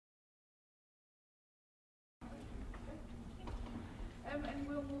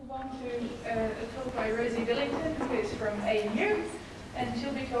On to a talk by Rosey Billington, who is from ANU, and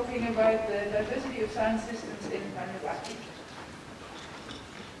she'll be talking about the diversity of sound systems in Vanuatu.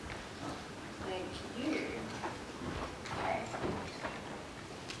 Thank you. Okay.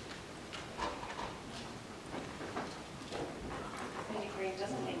 Any green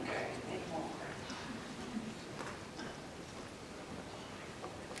doesn't need go anymore.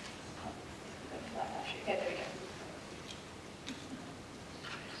 Okay, there we go.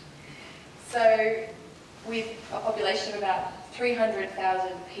 So, with a population of about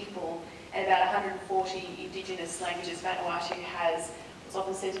 300,000 people and about 140 indigenous languages, Vanuatu has what's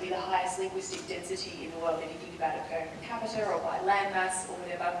often said to be the highest linguistic density in the world, if you think about it per capita or by landmass or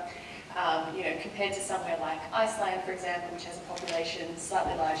whatever. Compared to somewhere like Iceland, for example, which has a population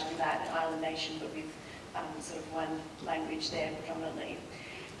slightly larger than that, an island nation, but with sort of one language there predominantly.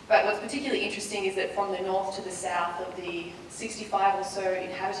 But what's particularly interesting is that from the north to the south of the 65 or so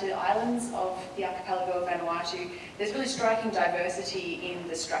inhabited islands of the archipelago of Vanuatu, there's really striking diversity in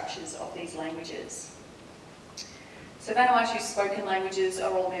the structures of these languages. So Vanuatu's spoken languages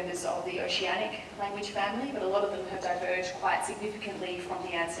are all members of the Oceanic language family, but a lot of them have diverged quite significantly from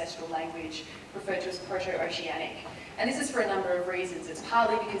the ancestral language referred to as Proto-Oceanic. And this is for a number of reasons. It's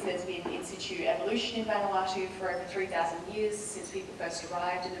partly because there's been in situ evolution in Vanuatu for over 3,000 years since people first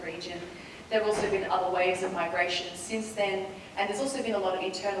arrived in the region. There have also been other waves of migration since then, and there's also been a lot of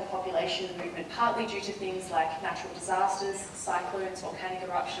internal population movement, partly due to things like natural disasters, cyclones, volcanic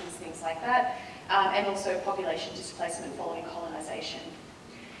eruptions, things like that, and also population displacement following colonisation.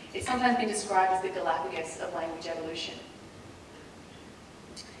 It's sometimes been described as the Galapagos of language evolution.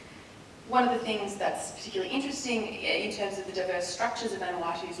 One of the things that's particularly interesting in terms of the diverse structures of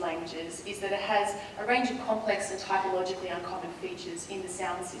Vanuatu's languages is that it has a range of complex and typologically uncommon features in the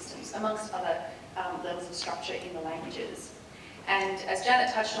sound systems, amongst other levels of structure in the languages. And as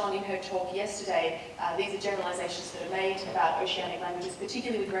Janet touched on in her talk yesterday, these are generalisations that are made about oceanic languages,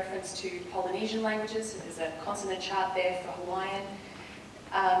 particularly with reference to Polynesian languages. So there's a consonant chart there for Hawaiian.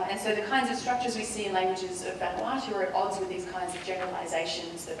 And so the kinds of structures we see in languages of Vanuatu are at odds with these kinds of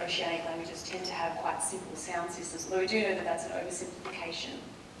generalisations that oceanic languages tend to have quite simple sound systems, although we do know that that's an oversimplification.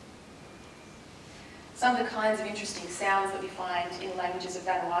 Some of the kinds of interesting sounds that we find in the languages of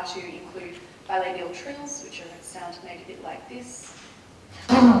Vanuatu include bilabial trills, which are a sound made a bit like this.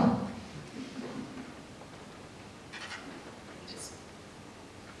 Just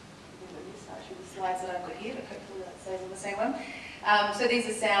start with the slides that I've got here, but hopefully that stays on the same one. So these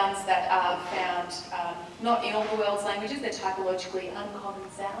are sounds that are found not in all the world's languages, they're typologically uncommon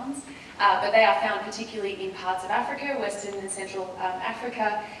sounds, but they are found particularly in parts of Africa, Western and Central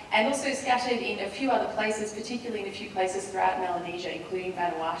Africa, and also scattered in a few other places, particularly in a few places throughout Melanesia, including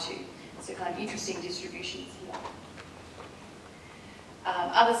Vanuatu. So kind of interesting distributions here.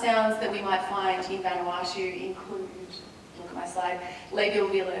 Other sounds that we might find in Vanuatu include, look at my slide, labial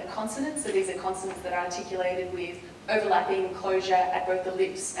velar consonants. So these are consonants that are articulated with overlapping closure at both the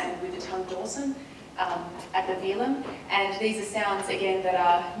lips and with the tongue dorsum at the velum. And these are sounds, again, that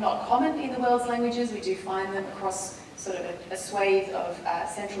are not common in the world's languages. We do find them across sort of a swathe of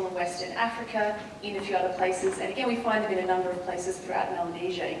Central and Western Africa, in a few other places. And again, we find them in a number of places throughout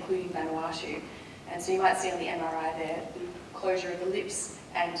Melanesia, including Vanuatu. And so you might see on the MRI there, the closure of the lips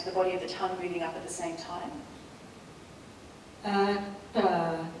and the body of the tongue moving up at the same time.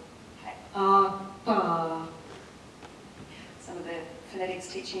 Some of the phonetics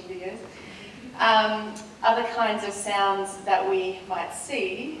teaching videos. Other kinds of sounds that we might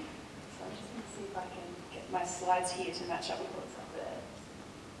see, so I'm just going to see if I can get my slides here to match up with what's up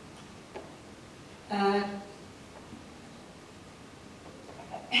there.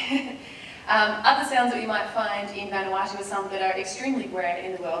 Okay. Other sounds that we might find in Vanuatu are some that are extremely rare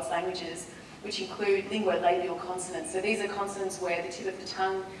in the world's languages, which include linguolabial consonants. So these are consonants where the tip of the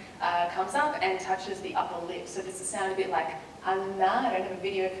tongue comes up and touches the upper lip. So this is a sound a bit like anna. I don't have a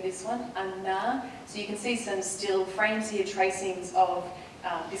video for this one, anna. So you can see some still frames here, tracings of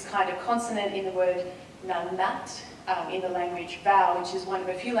this kind of consonant in the word nanat in the language Val, which is one of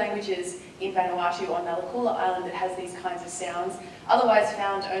a few languages in Vanuatu on Malakula Island that has these kinds of sounds. Otherwise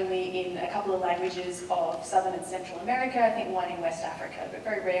found only in a couple of languages of Southern and Central America, I think one in West Africa, but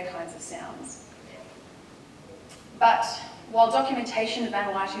very rare kinds of sounds. But while documentation of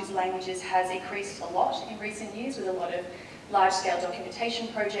Vanuatu's languages has increased a lot in recent years, with a lot of large-scale documentation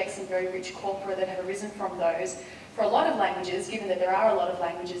projects and very rich corpora that have arisen from those, for a lot of languages, given that there are a lot of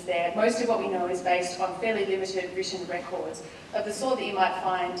languages there, most of what we know is based on fairly limited written records of the sort that you might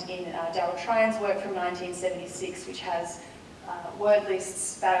find in Darrell Tryan's work from 1976, which has word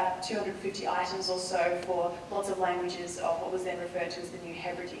lists, about 250 items or so for lots of languages of what was then referred to as the New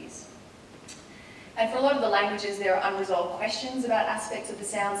Hebrides. And for a lot of the languages, there are unresolved questions about aspects of the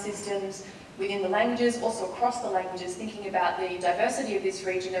sound systems within the languages, also across the languages. Thinking about the diversity of this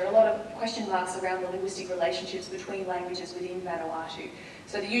region, there are a lot of question marks around the linguistic relationships between languages within Vanuatu.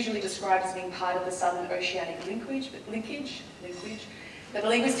 So they're usually described as being part of the Southern Oceanic linkage, but the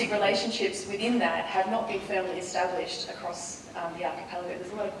linguistic relationships within that have not been firmly established across the archipelago.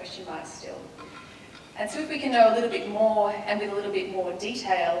 There's a lot of question marks still. And so if we can know a little bit more and with a little bit more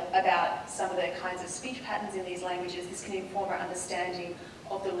detail about some of the kinds of speech patterns in these languages, this can inform our understanding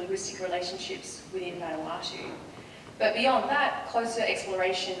of the linguistic relationships within Vanuatu. But beyond that, closer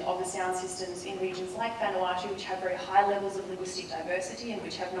exploration of the sound systems in regions like Vanuatu, which have very high levels of linguistic diversity and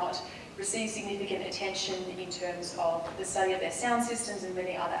which have not received significant attention in terms of the study of their sound systems and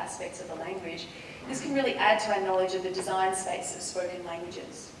many other aspects of the language, this can really add to our knowledge of the design space of spoken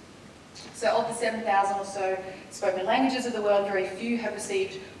languages. So of the 7,000 or so spoken languages of the world, very few have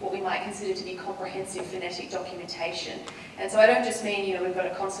received what we might consider to be comprehensive phonetic documentation. And so I don't just mean, we've got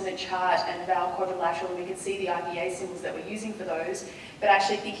a consonant chart and a vowel quadrilateral and we can see the IBA symbols that we're using for those, but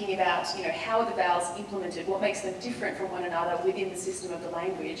actually thinking about, how are the vowels implemented, what makes them different from one another within the system of the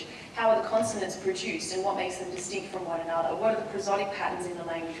language, how are the consonants produced and what makes them distinct from one another, what are the prosodic patterns in the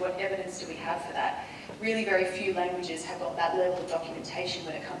language, what evidence do we have for that? Really very few languages have got that level of documentation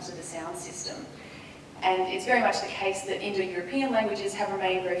when it comes to the sound system. And it's very much the case that Indo-European languages have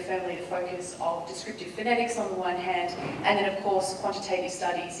remained very firmly the focus of descriptive phonetics on the one hand, and then of course quantitative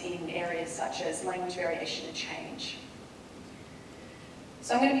studies in areas such as language variation and change.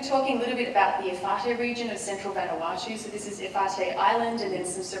 So I'm going to be talking a little bit about the Efate region of central Vanuatu. So this is Efate Island and then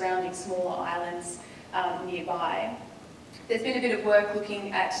some surrounding smaller islands nearby. There's been a bit of work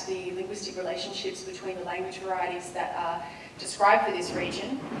looking at the linguistic relationships between the language varieties that are described for this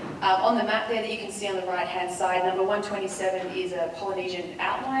region. On the map there that you can see on the right-hand side, number 127 is a Polynesian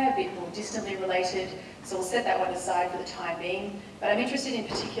outlier, a bit more distantly related, so we'll set that one aside for the time being. But I'm interested in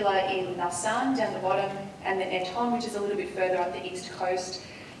particular in Nausan down the bottom, and then Eton, which is a little bit further up the east coast,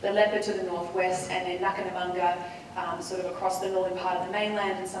 the Lepa to the northwest, and then Nakanamunga, sort of across the northern part of the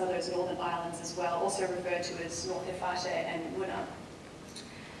mainland and some of those northern islands as well, also referred to as North Efate and Muna.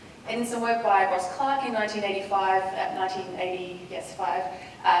 And in some work by Ross Clark in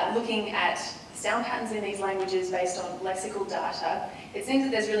 1985, looking at sound patterns in these languages based on lexical data, it seems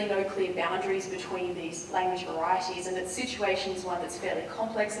that there's really no clear boundaries between these language varieties, and that situation is one that's fairly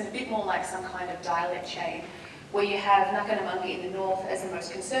complex and a bit more like some kind of dialect chain, where you have Nakanamunga in the north as the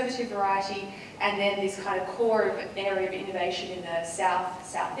most conservative variety, and then this kind of core of area of innovation in the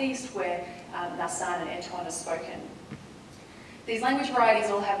south-southeast where Nausan and Eton are spoken. These language varieties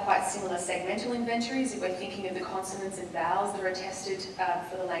all have quite similar segmental inventories if we're thinking of the consonants and vowels that are attested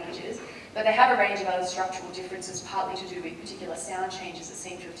for the languages, but they have a range of other structural differences, partly to do with particular sound changes that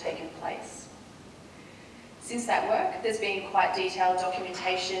seem to have taken place. Since that work, there's been quite detailed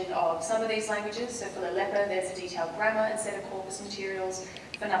documentation of some of these languages. So for the Lepa, there's a detailed grammar and set of corpus materials.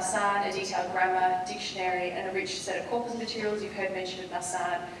 For Nausan, a detailed grammar, dictionary, and a rich set of corpus materials. You've heard mention of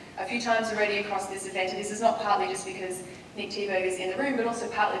Nausan a few times already across this event, and this is not partly just because Nick Teberg is in the room, but also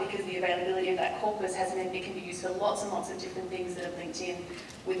partly because the availability of that corpus has meant it can be used for lots and lots of different things that have linked in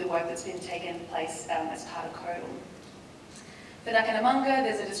with the work that's been taken place as part of CoEDL. For Nakanamunga,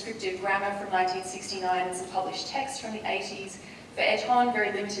 there's a descriptive grammar from 1969 and some published text from the 80s. For Eton,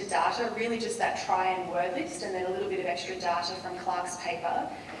 very limited data, really just that try-and word list, and then a little bit of extra data from Clark's paper.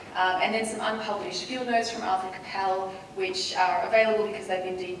 And then some unpublished field notes from Arthur Capel, which are available because they've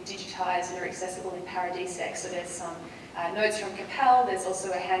been digitised and are accessible in Paradisec. So there's some notes from Capel. There's also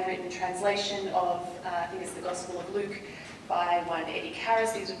a handwritten translation of, I think it's the Gospel of Luke, by one Eddie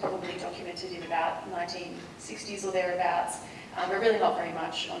Karras. These were probably documented in about 1960s or thereabouts, but really not very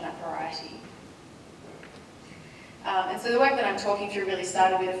much on that variety. And so the work that I'm talking through really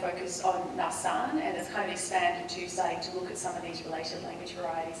started with a focus on Nausan, and it's kind of expanded to starting to look at some of these related language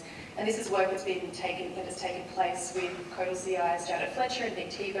varieties. And this is work that's has taken place with CoEDL CI's Janet Fletcher and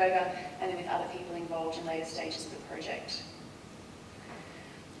Nick Teberger, and then with other people involved in later stages of the project.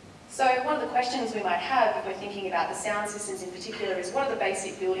 So one of the questions we might have if we're thinking about the sound systems in particular is, what are the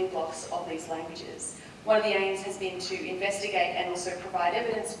basic building blocks of these languages? One of the aims has been to investigate and also provide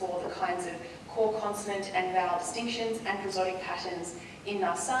evidence for the kinds of core consonant and vowel distinctions and prosodic patterns in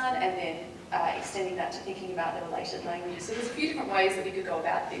Nausan, and then extending that to thinking about the related languages. So there's a few different ways that we could go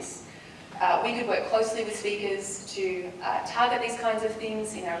about this. We could work closely with speakers to target these kinds of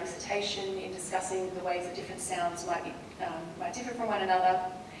things in our elicitation, in discussing the ways that different sounds might differ from one another.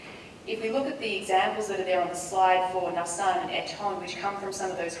 If we look at the examples that are there on the slide for Narsan and Eton, which come from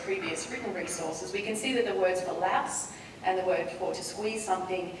some of those previous written resources, we can see that the words for louse and the word for to squeeze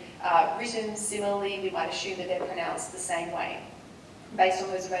something are written similarly. We might assume that they're pronounced the same way based on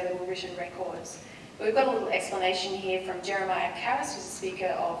those available written records. But we've got a little explanation here from Jeremiah Karras, who's a speaker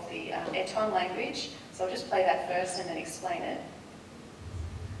of the Eton language. So I'll just play that first and then explain it.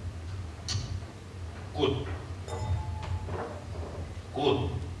 Good. Good.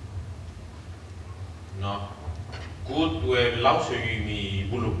 No. Good where lausugi mi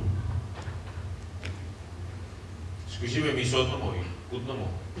bulu. Squishy mi sot no mo. Good no mo.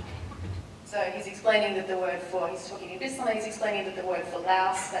 So he's explaining that the word for, he's talking in Bislan, he's explaining that the word for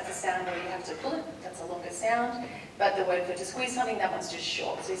louse, that's a sound where you have to pull it, that's a longer sound, but the word for to squeeze something, that one's just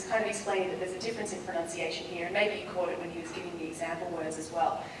short. So he's kind of explaining that there's a difference in pronunciation here, and maybe you caught it when he was giving the example words as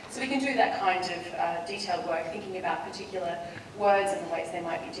well. So we can do that kind of detailed work, thinking about particular words and the ways they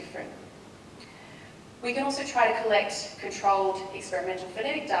might be different. We can also try to collect controlled experimental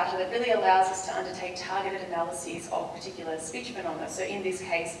phonetic data that really allows us to undertake targeted analyses of particular speech phenomena. So in this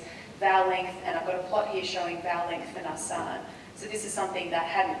case, vowel length, and I've got a plot here showing vowel length for Narsan. So this is something that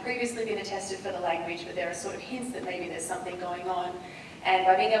hadn't previously been attested for the language, but there are sort of hints that maybe there's something going on. And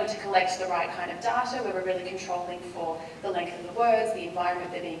by being able to collect the right kind of data, where we're really controlling for the length of the words, the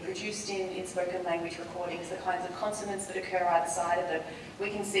environment they're being produced in spoken language recordings, the kinds of consonants that occur either side of them, we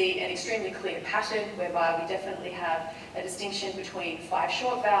can see an extremely clear pattern whereby we definitely have a distinction between 5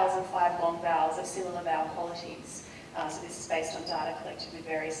 short vowels and 5 long vowels of similar vowel qualities. So this is based on data collected with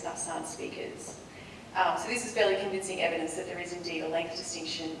various Narsan speakers. So this is fairly convincing evidence that there is indeed a length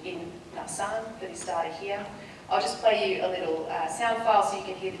distinction in Narsan for this data here. I'll just play you a little sound file so you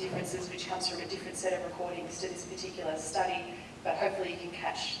can hear the differences, which comes from a different set of recordings to this particular study, but hopefully you can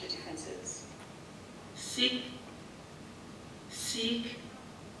catch the differences. Seek, seek,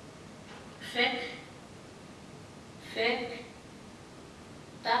 fek, fek,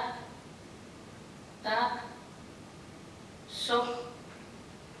 tak, tak, sok,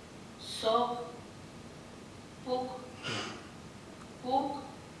 sok, book, book.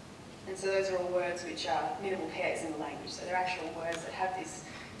 And so those are all words which are minimal pairs in the language. So they're actual words that have this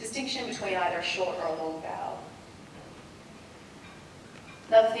distinction between either a short or a long vowel.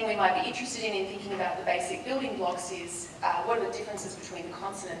 Another thing we might be interested in thinking about the basic building blocks is what are the differences between the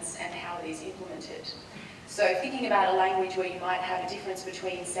consonants and how it is implemented. So thinking about a language where you might have a difference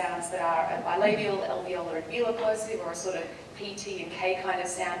between sounds that are a bilabial, alveolar and velar plosive, or a sort of P, T and K kind of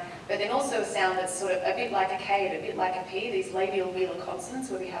sound, but then also a sound that's sort of a bit like a K and a bit like a P, these labial velar consonants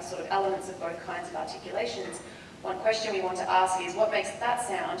where we have sort of elements of both kinds of articulations. One question we want to ask is what makes that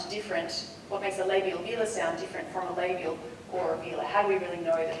sound different, what makes a labial velar sound different from a labial or a velar? How do we really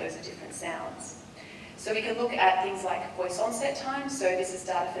know that those are different sounds? So we can look at things like voice onset time. So this is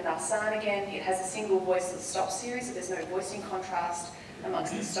data for Narsan again. It has a single voiceless stop series, so there's no voicing contrast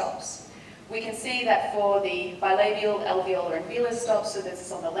amongst the stops. We can see that for the bilabial, alveolar and velar stops, so this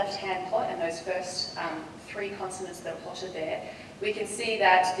is on the left-hand plot, and those first 3 consonants that are plotted there, we can see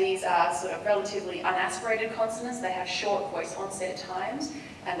that these are sort of relatively unaspirated consonants. They have short voice onset times,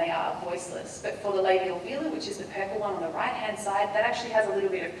 and they are voiceless. But for the labial velar, which is the purple one on the right-hand side, that actually has a little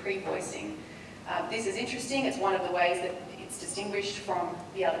bit of pre-voicing. This is interesting. It's one of the ways that it's distinguished from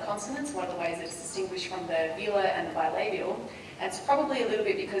the other consonants, one of the ways that it's distinguished from the velar and the bilabial. And it's probably a little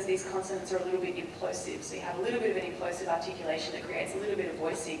bit because these consonants are a little bit implosive. So you have a little bit of an implosive articulation that creates a little bit of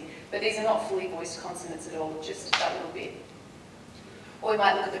voicing. But these are not fully voiced consonants at all, just a little bit. Or we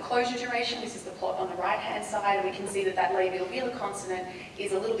might look at the closure duration. This is the plot on the right-hand side, and we can see that that labial velar consonant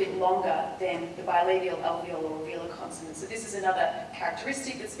is a little bit longer than the bilabial, alveolar, or velar consonant. So this is another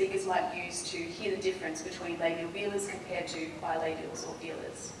characteristic that speakers might use to hear the difference between labial velars compared to bilabials or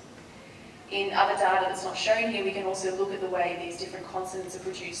velars. In other data that's not shown here, we can also look at the way these different consonants are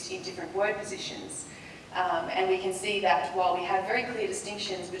produced in different word positions. And we can see that while we have very clear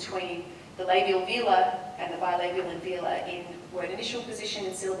distinctions between the labial velar and the bilabial and velar in word initial position,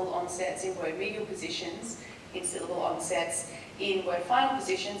 in syllable onsets, in word medial positions, in syllable onsets, in word final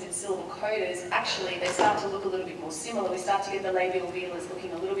positions, in syllable coders, actually they start to look a little bit more similar. We start to get the labial velars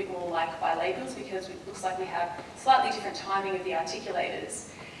looking a little bit more like bilabials because it looks like we have slightly different timing of the articulators.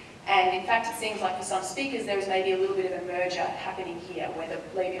 And in fact, it seems like for some speakers there is maybe a little bit of a merger happening here, where the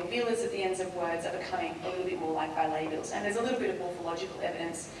labial velars at the ends of words are becoming a little bit more like bilabials. And there's a little bit of morphological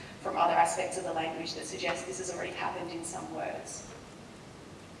evidence from other aspects of the language that suggests this has already happened in some words.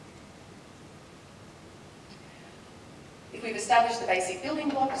 If if we've established the basic building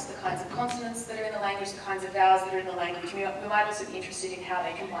blocks, the kinds of consonants that are in the language, the kinds of vowels that are in the language, we might also be interested in how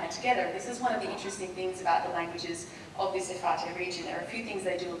they combine together. And this is one of the interesting things about the languages of this Efate region. There are a few things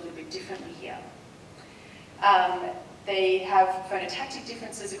they do a little bit differently here. They have phonotactic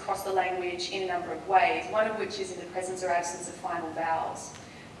differences across the language in a number of ways, one of which is in the presence or absence of final vowels.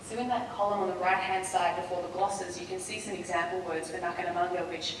 So in that column on the right-hand side before the glosses, you can see some example words for Ngakanamanga,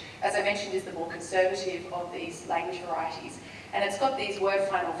 which, as I mentioned, is the more conservative of these language varieties. And it's got these word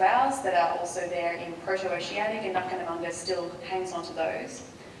final vowels that are also there in Proto-Oceanic, and Ngakanamanga still hangs on to those.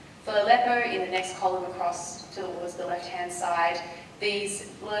 For Lelepo, in the next column across towards the left-hand side,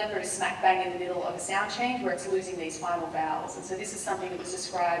 Lelepo is smack bang in the middle of a sound change where it's losing these final vowels. And so this is something that was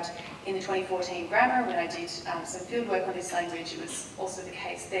described in the 2014 grammar. When I did some field work on this language, it was also the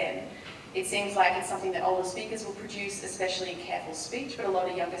case then. It seems like it's something that older speakers will produce, especially in careful speech, but a lot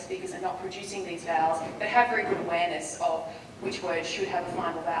of younger speakers are not producing these vowels, but have very good awareness of which word should have a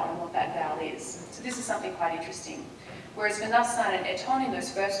final vowel and what that vowel is. So this is something quite interesting. Whereas for Nassan and Eton in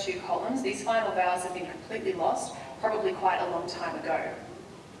those first two columns, these final vowels have been completely lost, probably quite a long time ago.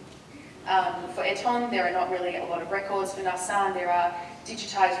 For Eton, there are not really a lot of records. For Nassan, there are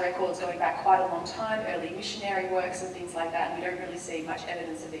digitized records going back quite a long time, early missionary works and things like that, and we don't really see much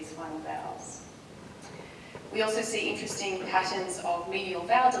evidence of these final vowels. We also see interesting patterns of medial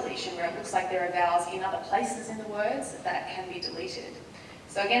vowel deletion, where it looks like there are vowels in other places in the words that can be deleted.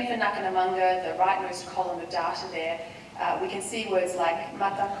 So again, for Ngakanamanga, the rightmost column of data there, we can see words like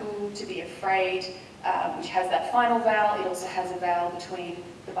mataku, to be afraid, which has that final vowel. It also has a vowel between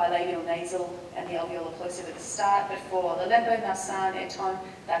the bilabial nasal and the alveolar plosive at the start. But for Lelepo, Nassan, Eton,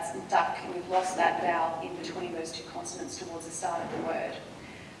 that's ntak, and we've lost that vowel in between those two consonants towards the start of the word.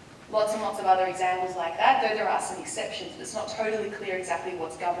 Lots and lots of other examples like that, though there are some exceptions, but it's not totally clear exactly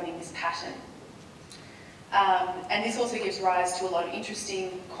what's governing this pattern. And this also gives rise to a lot of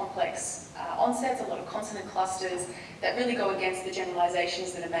interesting, complex onsets, a lot of consonant clusters that really go against the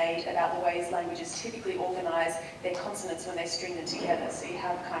generalizations that are made about the ways languages typically organize their consonants when they string them together. So you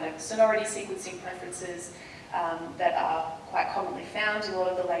have kind of sonority sequencing preferences that are quite commonly found in a lot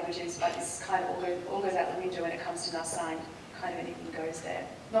of the languages, but this kind of all goes out the window when it comes to Nassan. Kind of anything goes there.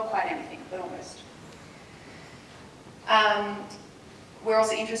 Not quite anything, but almost. We're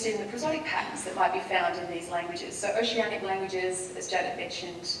also interested in the prosodic patterns that might be found in these languages. So oceanic languages, as Janet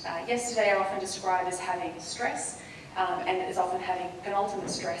mentioned yesterday, are often described as having stress, and as often having penultimate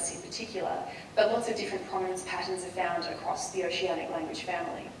stress in particular, but lots of different prominence patterns are found across the oceanic language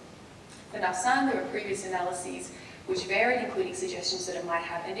family. For Nassan, there were previous analyses which varied, including suggestions that it might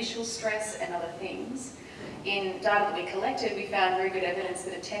have initial stress and other things. In data that we collected, we found very good evidence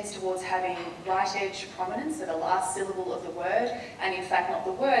that it tends towards having right edge prominence at the last syllable of the word, and in fact not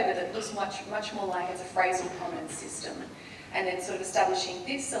the word, but it looks much more like it's a phrasal prominence system. And then sort of establishing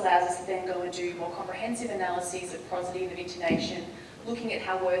this allows us to then go and do more comprehensive analyses of prosody and of intonation, looking at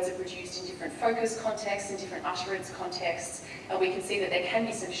how words are produced in different focus contexts and different utterance contexts, and we can see that there can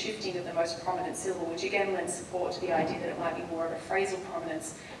be some shifting of the most prominent syllable, which again lends support to the idea that it might be more of a phrasal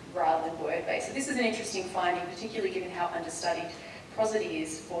prominence rather than word-based. So this is an interesting finding, particularly given how understudied prosody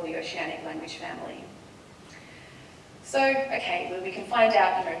is for the oceanic language family. So, okay, well, we can find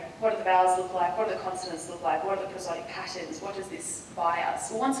out, what do the vowels look like, what do the consonants look like, what are the prosodic patterns, what does this buy us?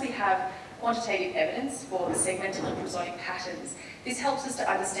 Well, once we have quantitative evidence for the segmental and prosodic patterns, this helps us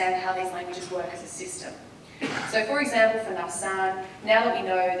to understand how these languages work as a system. So, for example, for Nassan, now that we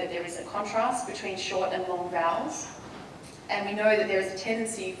know that there is a contrast between short and long vowels, and we know that there is a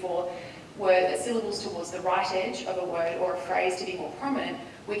tendency for syllables towards the right edge of a word or a phrase to be more prominent,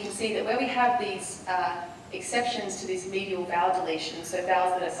 we can see that where we have these exceptions to this medial vowel deletion, so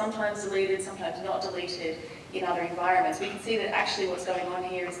vowels that are sometimes deleted, sometimes not deleted in other environments, we can see that actually what's going on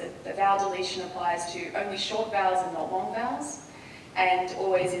here is that the vowel deletion applies to only short vowels and not long vowels, and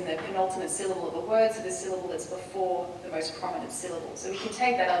always in the penultimate syllable of a word, so the syllable that's before the most prominent syllable. So we can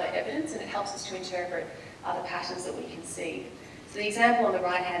take that other evidence and it helps us to interpret other patterns that we can see. So the example on the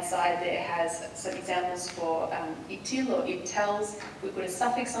right-hand side there has some examples for itil or ibtels. We put a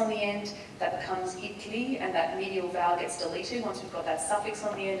suffix on the end, that becomes itli, and that medial vowel gets deleted once we've got that suffix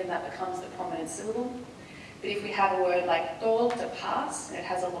on the end, and that becomes the prominent syllable. But if we have a word like tol, to pass, and it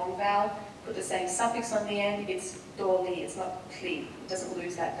has a long vowel, put the same suffix on the end, it's doli, it's not kli, it doesn't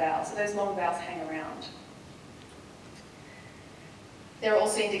lose that vowel. So those long vowels hang around. There are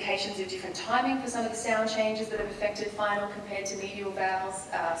also indications of different timing for some of the sound changes that have affected final compared to medial vowels.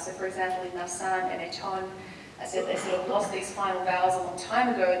 So for example, in Nassan and Eton, I said they sort of lost these final vowels a long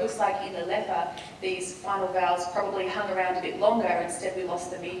time ago. It looks like in Lelepa, these final vowels probably hung around a bit longer. Instead, we lost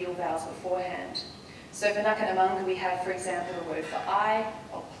the medial vowels beforehand. So for Nakanamanga, we have, for example, a word for I.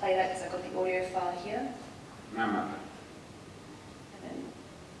 I'll play that because I've got the audio file here. Namaka. And then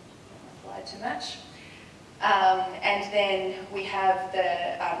apply to match. And then we have the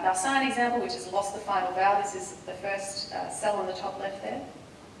Narsan example, which has lost the final vowel. This is the first cell on the top left there.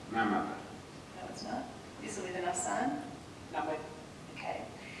 Namaka. No, it's not. This will be the Narsan. Okay.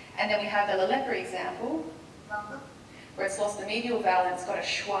 And then we have the Lalepa example, where it's lost the medial vowel and it's got a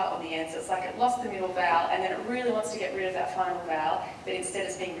schwa on the end. So it's like it lost the middle vowel and then it really wants to get rid of that final vowel, but instead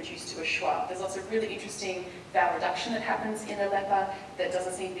it's being reduced to a schwa. There's lots of really interesting vowel reduction that happens in Lalepa that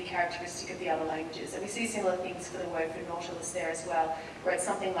doesn't seem to be characteristic of the other languages. And we see similar things for the word for Nautilus there as well, where it's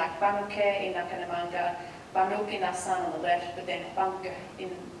something like Banuke in Nakanamanga, Banuk in Narsan on the left, but then Banuk in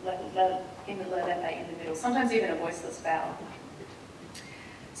Lalepa in the middle, sometimes even a voiceless vowel.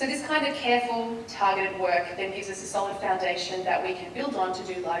 So this kind of careful, targeted work then gives us a solid foundation that we can build on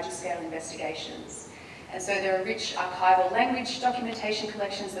to do larger scale investigations. And so there are rich archival language documentation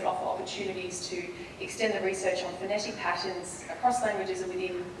collections that offer opportunities to extend the research on phonetic patterns across languages and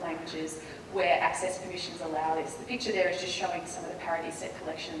within languages where access permissions allow this. The picture there is just showing some of the parody set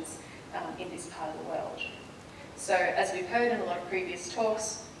collections in this part of the world. So as we've heard in a lot of previous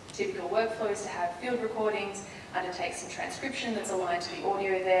talks, typical workflow is to have field recordings, undertake some transcription that's aligned to the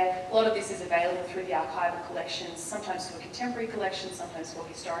audio there. A lot of this is available through the archival collections, sometimes for contemporary collections, sometimes for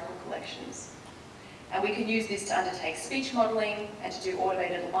historical collections. And we can use this to undertake speech modelling and to do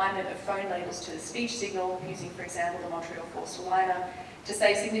automated alignment of phone labels to the speech signal, using, for example, the Montreal Forced Aligner, to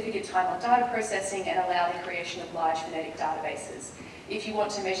save significant time on data processing and allow the creation of large phonetic databases. If you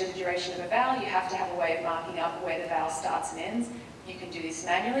want to measure the duration of a vowel, you have to have a way of marking up where the vowel starts and ends. You can do this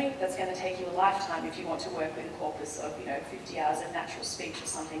manually. That's going to take you a lifetime if you want to work with a corpus of 50 hours of natural speech or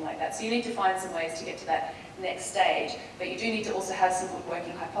something like that. So you need to find some ways to get to that next stage, but you do need to also have some good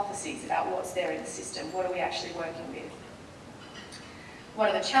working hypotheses about what's there in the system. What are we actually working with? One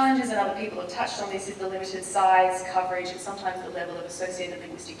of the challenges, and other people have touched on this, is the limited size, coverage, and sometimes the level of associated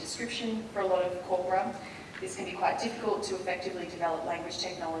linguistic description for a lot of corpora. This can be quite difficult to effectively develop language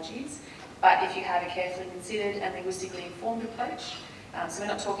technologies. But if you have a carefully considered and linguistically informed approach, so we're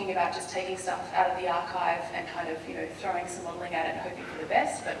not talking about just taking stuff out of the archive and kind of throwing some modelling at it and hoping for the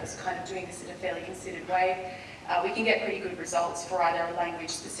best, but also kind of doing this in a fairly considered way, we can get pretty good results for either a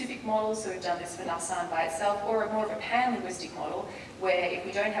language-specific model, so we've done this for Narsan by itself, or more of a pan-linguistic model, where if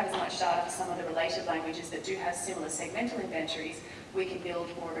we don't have as much data for some of the related languages that do have similar segmental inventories, we can build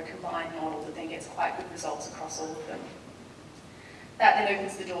more of a combined model that then gets quite good results across all of them. That then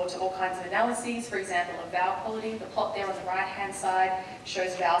opens the door to all kinds of analyses, for example, of vowel quality. The plot there on the right-hand side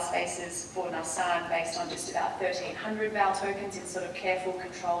shows vowel spaces for Narsan based on just about 1,300 vowel tokens in sort of careful,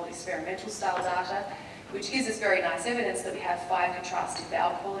 controlled, experimental style data, which gives us very nice evidence that we have 5 contrasted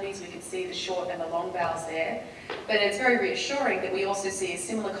vowel qualities. We can see the short and the long vowels there. But it's very reassuring that we also see a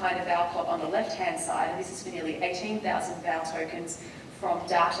similar kind of vowel plot on the left-hand side, and this is for nearly 18,000 vowel tokens from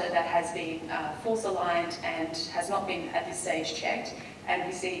data that has been false aligned and has not been at this stage checked. And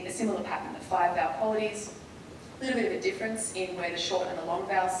we see a similar pattern of 5 vowel qualities, a little bit of a difference in where the short and the long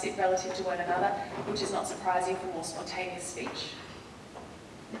vowels sit relative to one another, which is not surprising for more spontaneous speech.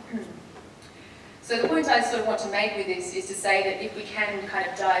 So the point I sort of want to make with this is to say that if we can kind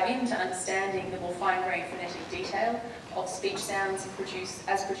of dive into understanding the more fine-grained phonetic detail of speech sounds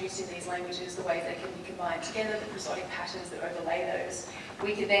as produced in these languages, the ways they can be combined together, the prosodic patterns that overlay those,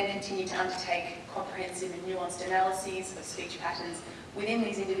 we can then continue to undertake comprehensive and nuanced analyses of speech patterns within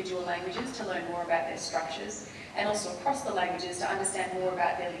these individual languages to learn more about their structures, and also across the languages to understand more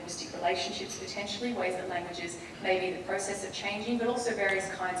about their linguistic relationships, potentially, ways that languages may be in the process of changing, but also various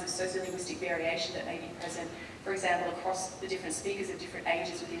kinds of sociolinguistic variation that may be present, for example, across the different speakers of different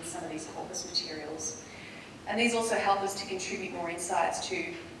ages within some of these corpus materials. And these also help us to contribute more insights to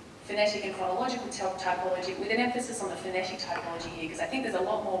phonetic and phonological typology, with an emphasis on the phonetic typology here, because I think there's a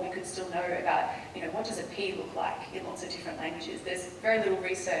lot more we could still know about, what does a P look like in lots of different languages. There's very little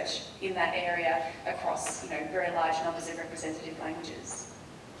research in that area across, very large numbers of representative languages.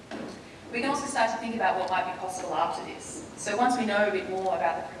 We can also start to think about what might be possible after this. So once we know a bit more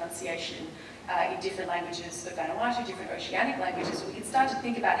about the pronunciation in different languages of Vanuatu, different oceanic languages, we can start to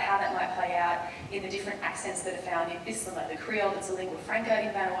think about how that might play out in the different accents that are found in Bislam, like the Creole that's a lingua franca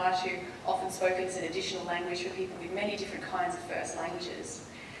in Vanuatu, often spoken as an additional language for people with many different kinds of first languages.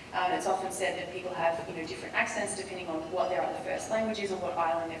 It's often said that people have different accents depending on what their other first language is or what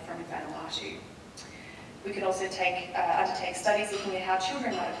island they're from in Vanuatu. We could also undertake studies looking at how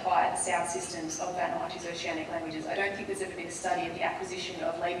children might acquire the sound systems of Vanuatu's oceanic languages. I don't think there's ever been a study of the acquisition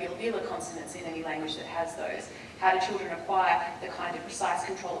of labial velar consonants in any language that has those. How do children acquire the kind of precise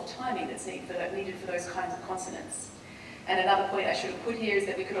control of timing that's needed for those kinds of consonants? And another point I should have put here is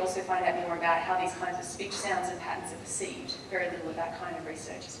that we could also find out more about how these kinds of speech sounds and patterns are perceived. Very little of that kind of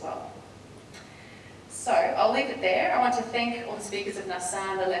research as well. So I'll leave it there. I want to thank all the speakers of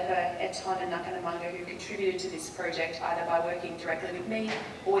Nasan, Lalepa, Eton and Nakanamanga who contributed to this project either by working directly with me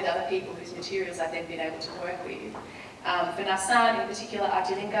or with other people whose materials I've then been able to work with. For Nasan in particular,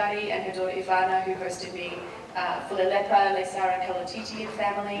 Atilingari and her daughter Ivana who hosted me, for Lalepa, Lesara and Kalotiti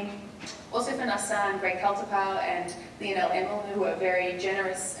family. Also for Nasan, Greg Kaltapau and Lionel Emil who were very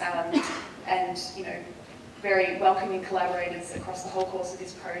generous and very welcoming collaborators across the whole course of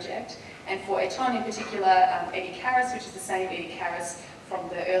this project. And for Eton in particular, Eddie Karras, which is the same Eddie Karras from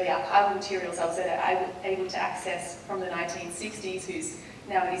the early archival materials I was able to access from the 1960s, who's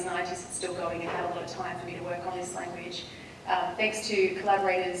now in his 90s and still going and had a lot of time for me to work on this language. Thanks to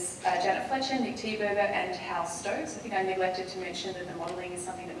collaborators Janet Fletcher, Nick Thieberger and Hal Stokes. I think I neglected to mention that the modelling is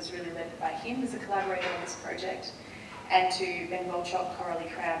something that was really led by him as a collaborator on this project. And to Ben Volchok, Coralie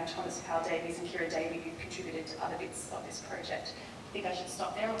Cram, Thomas Powell Davies and Kira Davey who contributed to other bits of this project. I think I should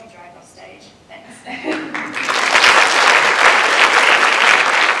stop there or be dragged off stage. Thanks.